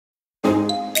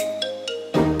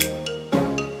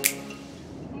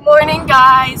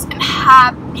guys, and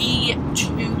happy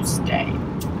Tuesday.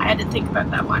 I had to think about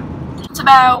that one. It's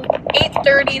about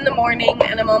 8:30 in the morning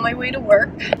and I'm on my way to work.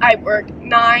 I work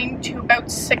 9 to about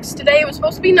 6 today. It was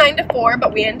supposed to be 9 to 4,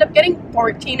 but we ended up getting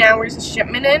 14 hours of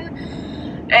shipment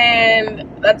in, and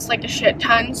that's like a shit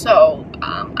ton, so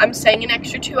I'm staying an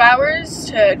extra 2 hours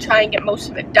to try and get most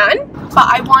of it done. But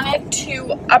I wanted to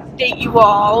update you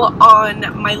all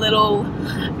on my little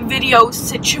video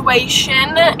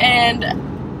situation and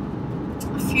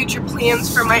future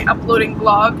plans for my uploading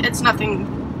vlog. It's nothing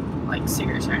like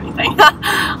serious or anything.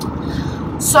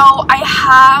 So I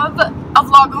have a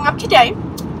vlog going up today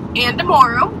and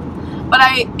tomorrow, but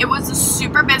it was a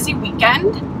super busy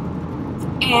weekend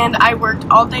and I worked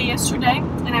all day yesterday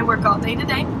and I work all day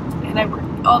today and I work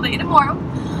all day tomorrow.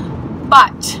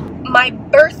 But my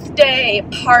birthday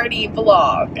party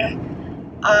vlog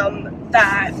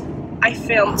that I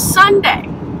filmed Sunday,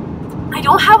 I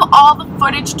don't have all the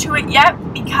footage to it yet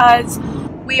because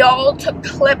we all took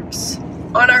clips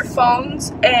on our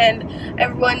phones and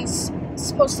everyone's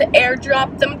supposed to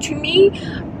airdrop them to me,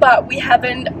 but we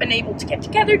haven't been able to get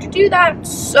together to do that,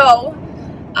 so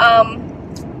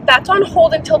that's on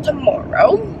hold until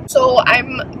tomorrow. So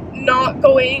I'm not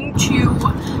going to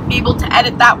be able to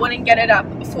edit that one and get it up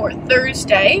for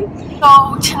Thursday.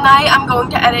 So tonight I'm going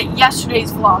to edit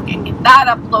yesterday's vlog and get that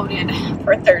uploaded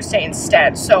for Thursday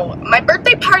instead. So my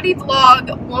birthday party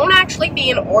vlog won't actually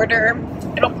be in order.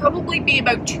 It'll probably be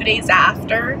about 2 days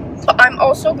after. So I'm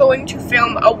also going to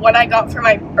film a what I got for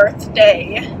my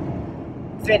birthday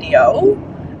video,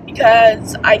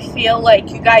 because I feel like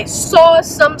you guys saw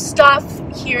some stuff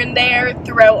here and there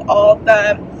throughout all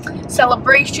the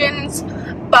celebrations,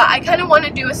 but I kind of want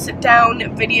to do a sit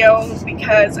down video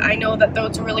because I know that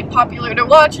those are really popular to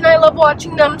watch and I love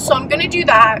watching them, so I'm going to do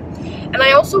that. And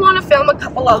I also want to film a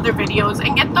couple other videos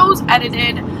and get those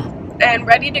edited and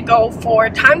ready to go for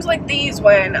times like these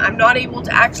when I'm not able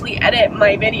to actually edit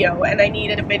my video and I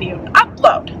needed a video to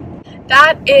upload.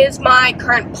 That is my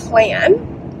current plan.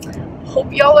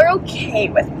 Hope y'all are okay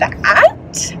with that.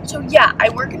 So yeah, I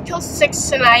work until 6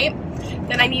 tonight.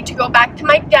 Then I need to go back to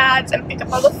my dad's and pick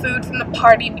up all the food from the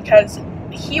party because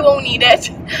he won't eat it.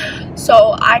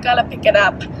 So I gotta pick it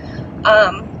up.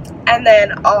 And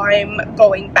then I'm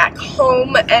going back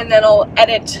home and then I'll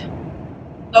edit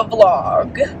the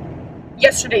vlog.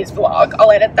 Yesterday's vlog,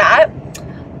 I'll edit that.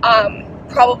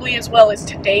 Probably as well as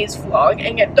today's vlog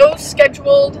and get those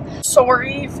scheduled.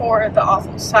 Sorry for the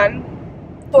awful sun.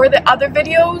 For the other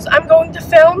videos I'm going to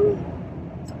film,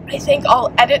 I think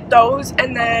I'll edit those,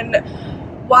 and then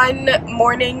one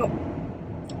morning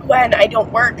when I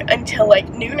don't work until like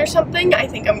noon or something, I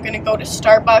think I'm gonna go to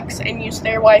Starbucks and use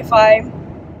their Wi-Fi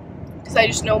because I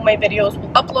just know my videos will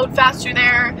upload faster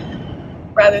there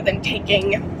rather than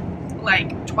taking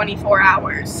like 24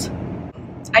 hours.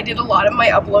 I did a lot of my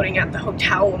uploading at the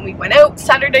hotel when we went out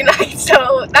Saturday night,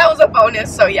 so that was a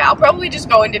bonus. So yeah, I'll probably just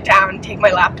go into town, take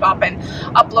my laptop and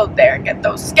upload there and get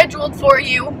those scheduled for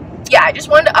you. Yeah, I just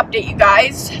wanted to update you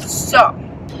guys. So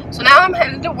now I'm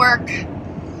headed to work.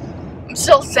 I'm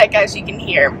still sick, as you can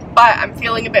hear, but I'm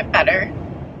feeling a bit better.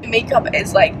 The makeup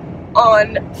is like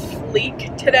on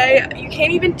fleek today. You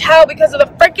can't even tell because of the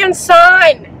freaking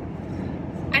sun.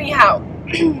 Anyhow,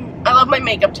 I love my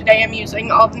makeup today. I'm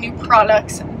using all the new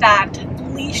products that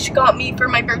Leash got me for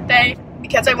my birthday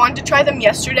because I wanted to try them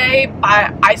yesterday,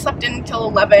 but I slept in until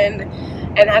 11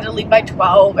 and had to leave by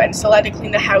 12 and still had to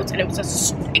clean the house, and it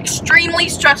was an extremely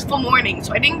stressful morning,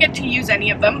 so I didn't get to use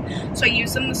any of them. So I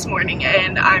used them this morning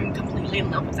and I'm completely in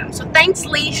love with them. So thanks,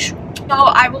 Leash. So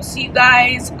I will see you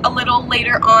guys a little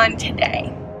later on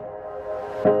today.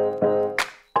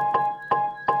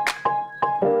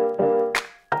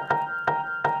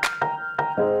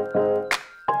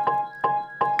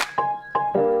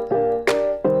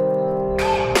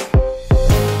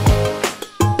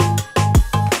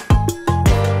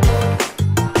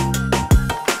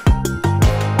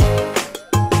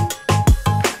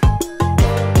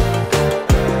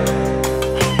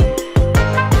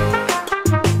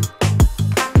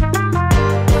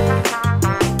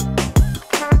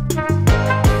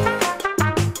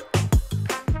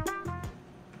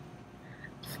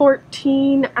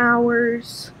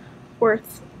 $14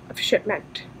 worth of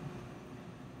shipment.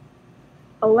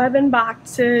 11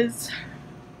 boxes.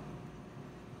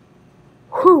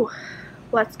 Whew.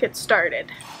 Let's get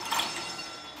started.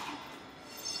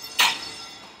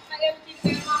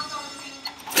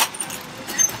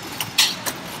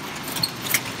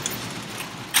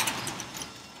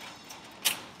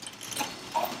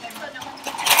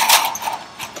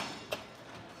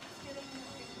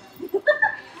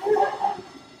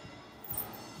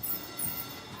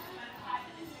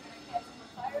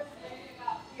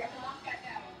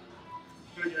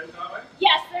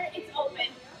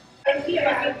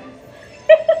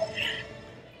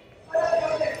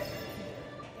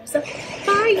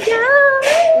 my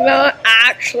god! Not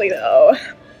actually though.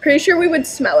 Pretty sure we would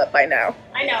smell it by now.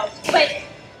 I know,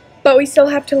 but we still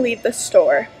have to leave the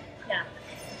store. Yeah.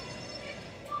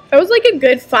 That was like a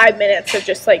good 5 minutes of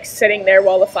just like sitting there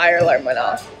while the fire alarm went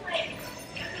off.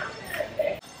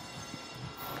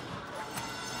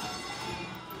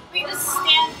 We just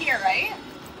stand here, right?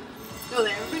 No,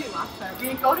 everybody walks there.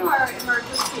 We go to our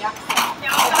emergency exit. No,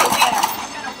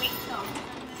 I'm gonna wait till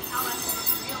tell us if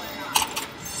it's real or not.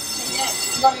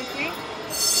 You want me to?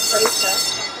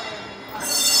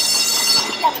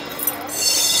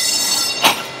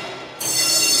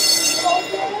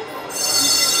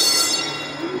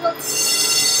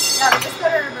 Yeah, we just go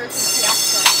to our emergency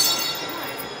exit.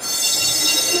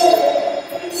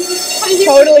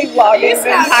 Totally vlogging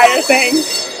the entire thing.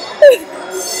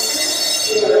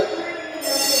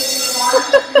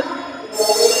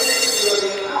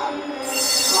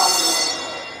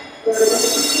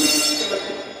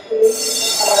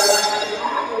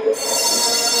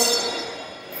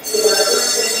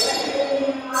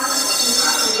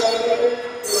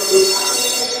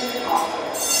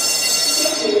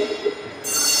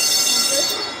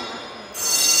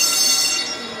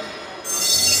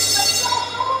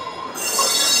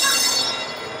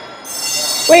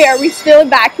 Wait, are we still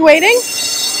evacuating? I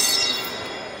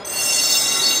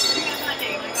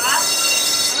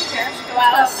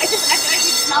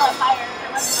just smell a fire.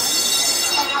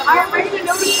 Aren't we going to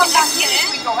know to come back in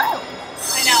if we go out?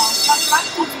 I know.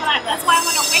 That's why I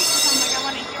want to wait for something. I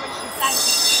want to hear what she says.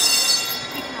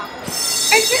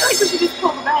 I feel like we should just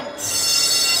pull the bench.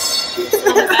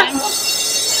 Pull the bench?